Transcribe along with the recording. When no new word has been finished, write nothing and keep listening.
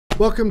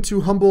Welcome to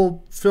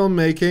Humble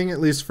Filmmaking, at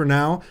least for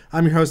now.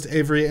 I'm your host,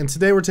 Avery, and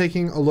today we're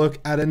taking a look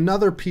at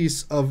another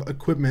piece of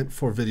equipment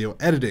for video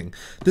editing.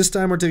 This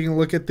time we're taking a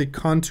look at the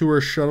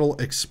Contour Shuttle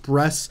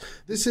Xpress.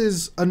 This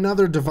is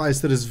another device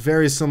that is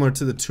very similar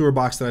to the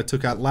tourbox that I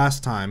took out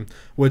last time,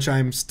 which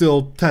I'm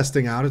still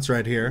testing out. It's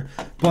right here.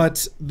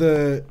 But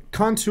the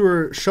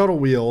Contour shuttle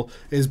wheel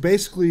is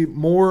basically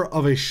more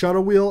of a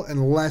shuttle wheel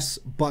and less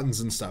buttons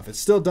and stuff. It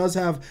still does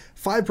have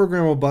 5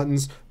 programmable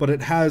buttons, but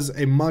it has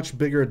a much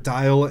bigger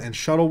dial and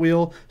shuttle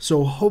wheel,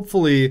 so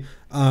hopefully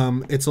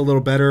it's a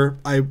little better.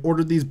 I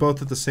ordered these both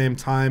at the same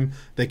time.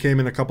 They came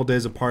in a couple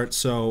days apart,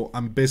 so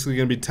I'm basically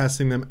going to be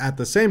testing them at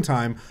the same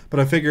time, but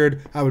I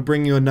figured I would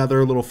bring you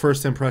another little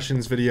first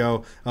impressions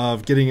video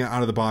of getting it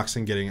out of the box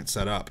and getting it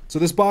set up. So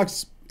this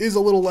box is a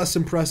little less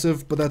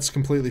impressive, but that's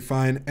completely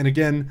fine. And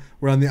again,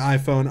 we're on the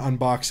iPhone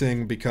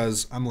unboxing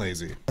because I'm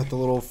lazy. Got the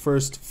little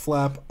first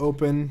flap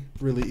open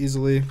really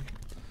easily,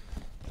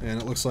 and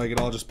it looks like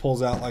it all just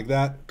pulls out like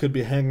that. Could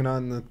be hanging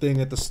on the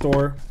thing at the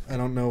store. I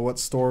don't know what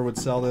store would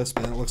sell this,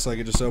 but it looks like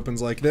it just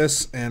opens like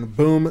this, and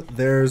boom,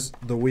 there's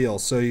the wheel.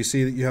 So you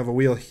see that you have a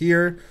wheel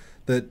here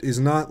that is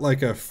not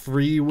like a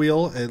free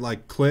wheel, it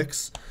like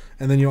clicks,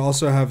 and then you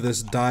also have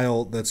this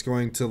dial that's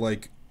going to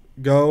like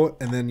go,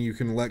 and then you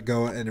can let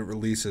go and it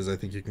releases. I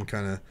think you can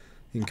kind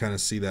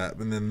of see that,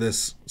 and then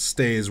this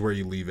stays where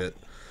you leave it,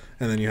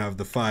 and then you have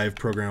the 5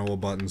 programmable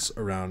buttons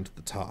around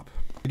the top.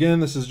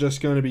 Again, this is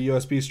just going to be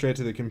USB straight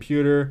to the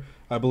computer.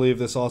 I believe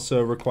this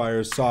also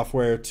requires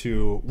software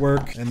to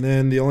work. And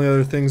then the only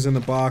other things in the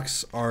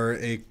box are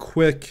a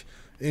quick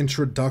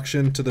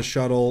introduction to the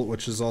shuttle,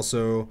 which is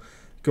also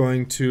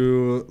going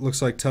to, looks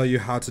like, tell you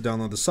how to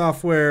download the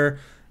software,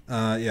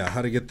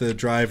 how to get the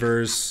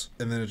drivers,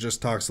 and then it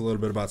just talks a little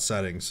bit about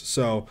settings.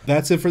 So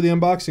that's it for the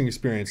unboxing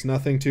experience.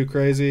 Nothing too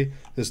crazy.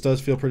 This does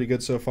feel pretty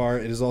good so far.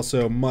 It is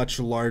also much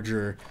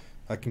larger.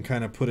 I can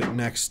kind of put it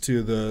next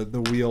to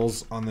the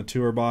wheels on the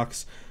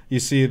tourbox.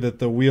 You see that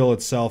the wheel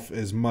itself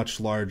is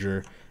much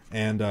larger,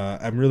 and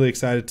I'm really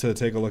excited to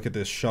take a look at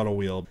this shuttle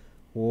wheel.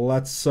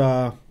 Let's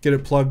get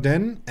it plugged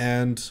in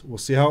and we'll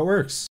see how it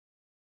works.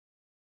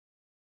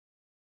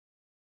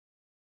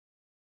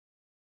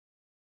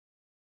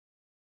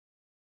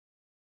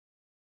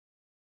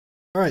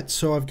 Alright,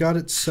 so I've got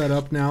it set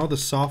up now. The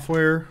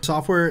software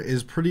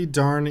is pretty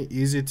darn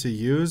easy to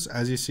use.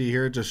 As you see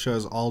here, it just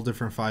shows all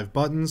different 5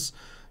 buttons.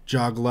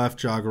 Jog left,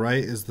 jog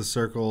right is the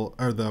circle,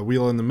 or the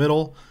wheel in the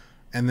middle,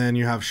 and then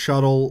you have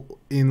shuttle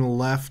in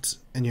left,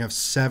 and you have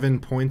 7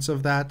 points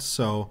of that,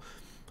 so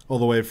all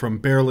the way from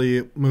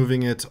barely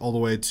moving it all the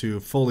way to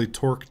fully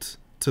torqued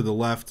to the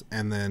left,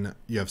 and then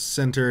you have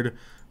centered,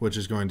 which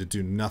is going to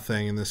do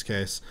nothing in this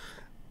case.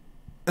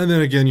 And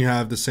then again, you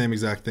have the same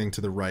exact thing to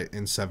the right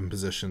in 7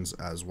 positions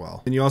as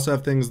well. And you also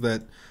have things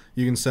that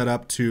you can set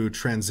up to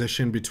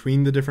transition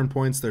between the different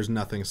points. There's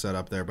nothing set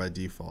up there by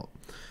default.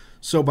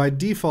 So by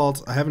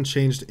default, I haven't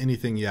changed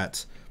anything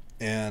yet,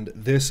 and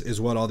this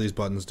is what all these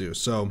buttons do.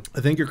 So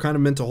I think you're kind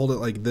of meant to hold it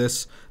like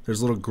this.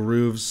 There's little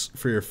grooves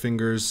for your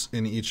fingers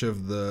in each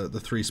of the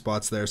 3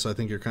 spots there, so I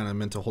think you're kind of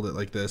meant to hold it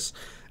like this,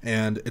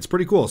 and it's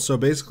pretty cool. So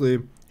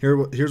basically,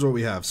 here's what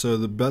we have. So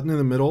the button in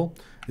the middle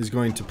is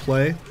going to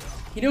play.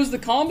 He knows the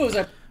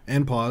combos.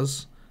 And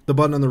pause. The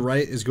button on the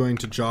right is going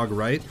to jog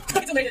right.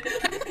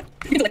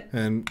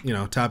 And, you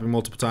know, tapping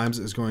multiple times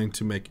is going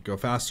to make it go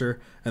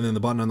faster. And then the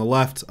button on the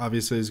left,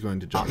 obviously, is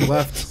going to jog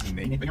left. And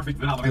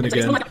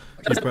again,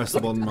 you press the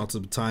button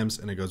multiple times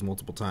and it goes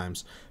multiple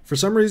times. For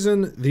some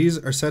reason, these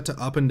are set to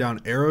up and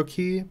down arrow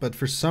key, but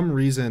for some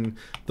reason,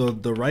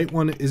 the right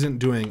one isn't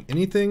doing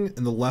anything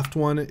and the left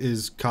one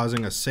is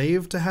causing a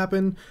save to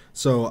happen.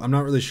 So I'm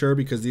not really sure,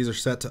 because these are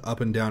set to up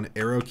and down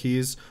arrow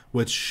keys,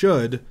 which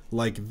should,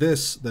 like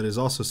this that is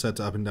also set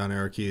to up and down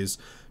arrow keys,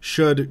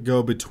 should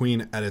go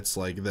between edits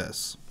like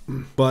this.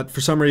 But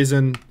for some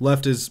reason,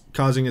 left is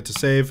causing it to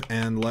save,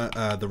 and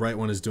the right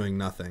one is doing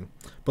nothing.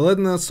 But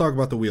let's talk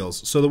about the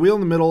wheels. So the wheel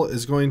in the middle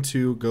is going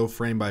to go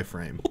frame by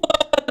frame.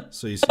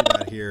 So you see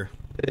that here.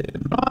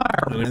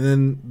 And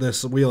then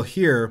this wheel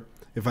here,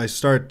 if I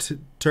start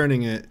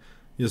turning it,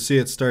 you'll see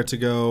it start to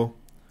go,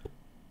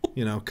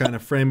 you know, kind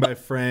of frame by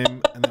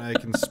frame, and then I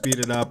can speed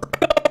it up,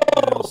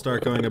 and it'll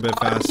start going a bit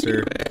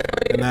faster,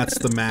 and that's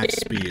the max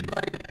speed.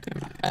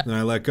 Then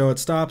I let go, it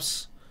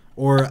stops.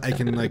 Or I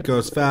can like go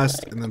as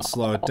fast and then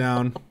slow it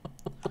down.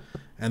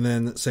 And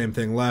then same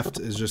thing, left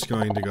is just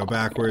going to go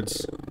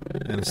backwards,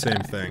 and the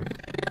same thing.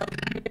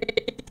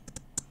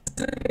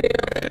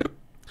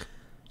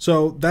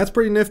 So that's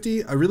pretty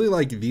nifty. I really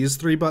like these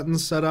 3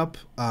 buttons set up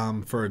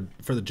for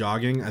the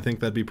jogging. I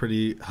think that'd be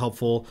pretty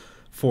helpful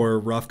for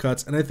rough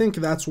cuts, and I think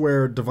that's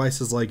where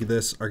devices like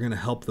this are going to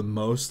help the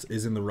most,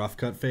 is in the rough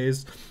cut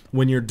phase,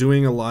 when you're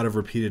doing a lot of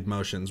repeated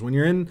motions. When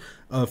you're in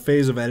a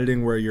phase of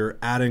editing where you're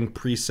adding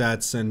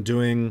presets and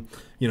doing,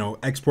 you know,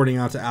 exporting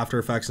out to After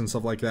Effects and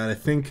stuff like that, I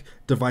think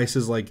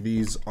devices like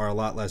these are a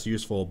lot less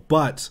useful.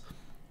 But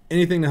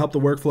anything to help the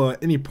workflow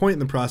at any point in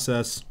the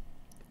process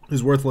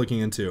is worth looking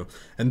into.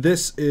 And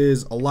this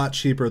is a lot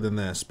cheaper than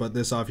this, but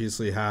this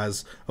obviously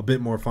has a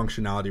bit more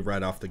functionality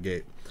right off the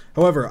gate.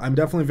 However, I'm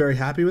definitely very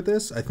happy with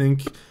this. I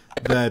think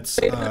that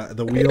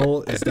the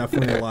wheel is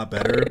definitely a lot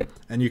better,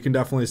 and you can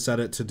definitely set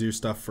it to do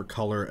stuff for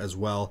color as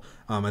well.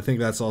 I think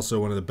that's also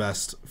one of the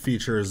best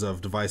features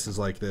of devices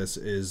like this,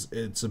 is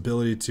its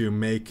ability to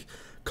make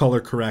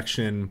color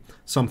correction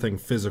something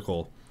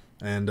physical.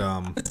 And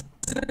I'm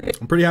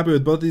pretty happy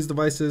with both these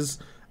devices.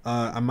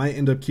 I might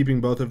end up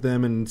keeping both of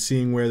them and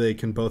seeing where they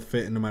can both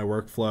fit into my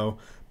workflow.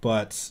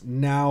 But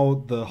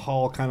now the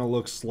haul kind of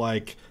looks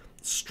like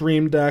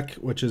Stream Deck,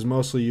 which is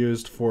mostly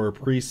used for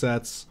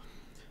presets,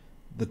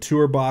 the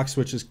tourbox,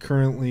 which is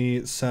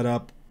currently set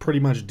up pretty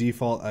much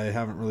default. I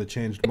haven't really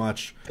changed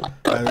much.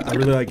 I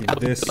really like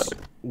this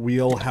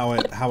wheel, how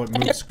it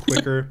moves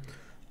quicker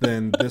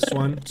than this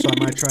one. So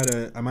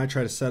I might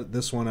try to set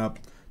this one up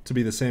to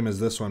be the same as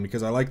this one,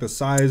 because I like the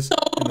size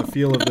and the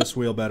feel of this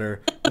wheel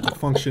better, but the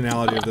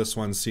functionality of this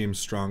one seems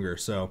stronger.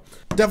 So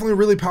definitely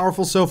really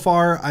powerful so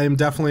far. I am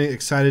definitely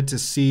excited to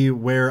see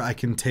where I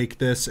can take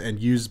this and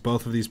use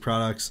both of these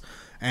products.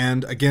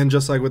 And again,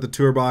 just like with the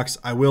tourbox,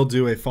 I will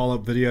do a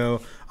follow-up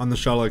video on the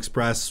Shuttle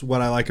Xpress,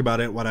 what I like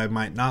about it, what I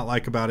might not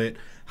like about it,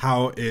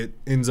 how it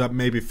ends up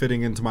maybe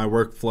fitting into my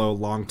workflow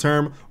long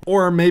term,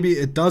 or maybe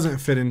it doesn't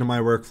fit into my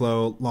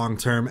workflow long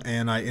term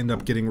and I end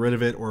up getting rid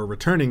of it or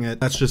returning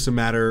it. That's just a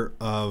matter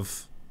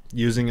of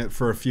using it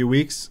for a few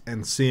weeks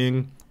and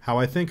seeing how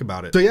I think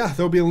about it. So yeah,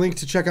 there'll be a link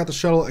to check out the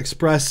Shuttle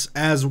Xpress,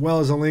 as well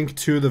as a link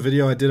to the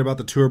video I did about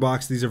the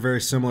tourbox. These are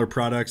very similar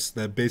products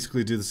that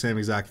basically do the same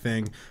exact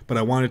thing, but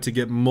I wanted to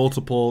get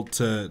multiple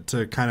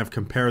to kind of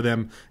compare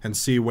them and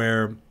see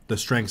where the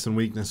strengths and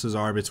weaknesses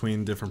are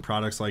between different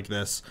products like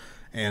this.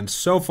 And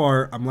so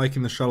far, I'm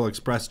liking the Shuttle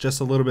Xpress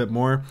just a little bit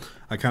more.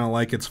 I kind of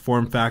like its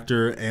form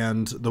factor,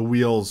 and the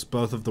wheels,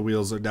 both of the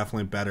wheels are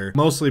definitely better,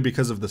 mostly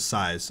because of the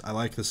size. I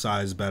like the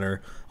size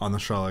better on the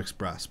Shuttle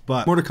Xpress.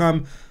 But more to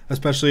come,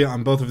 especially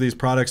on both of these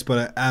products,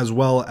 but as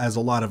well as a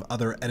lot of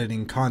other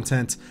editing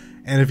content.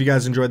 And if you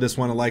guys enjoyed this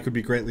one, a like would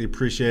be greatly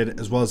appreciated,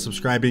 as well as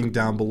subscribing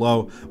down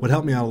below would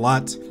help me out a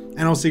lot. And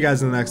I'll see you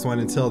guys in the next one.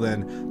 Until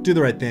then, do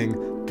the right thing,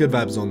 good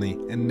vibes only,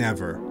 and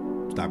never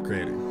stop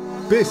creating.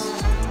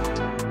 Peace.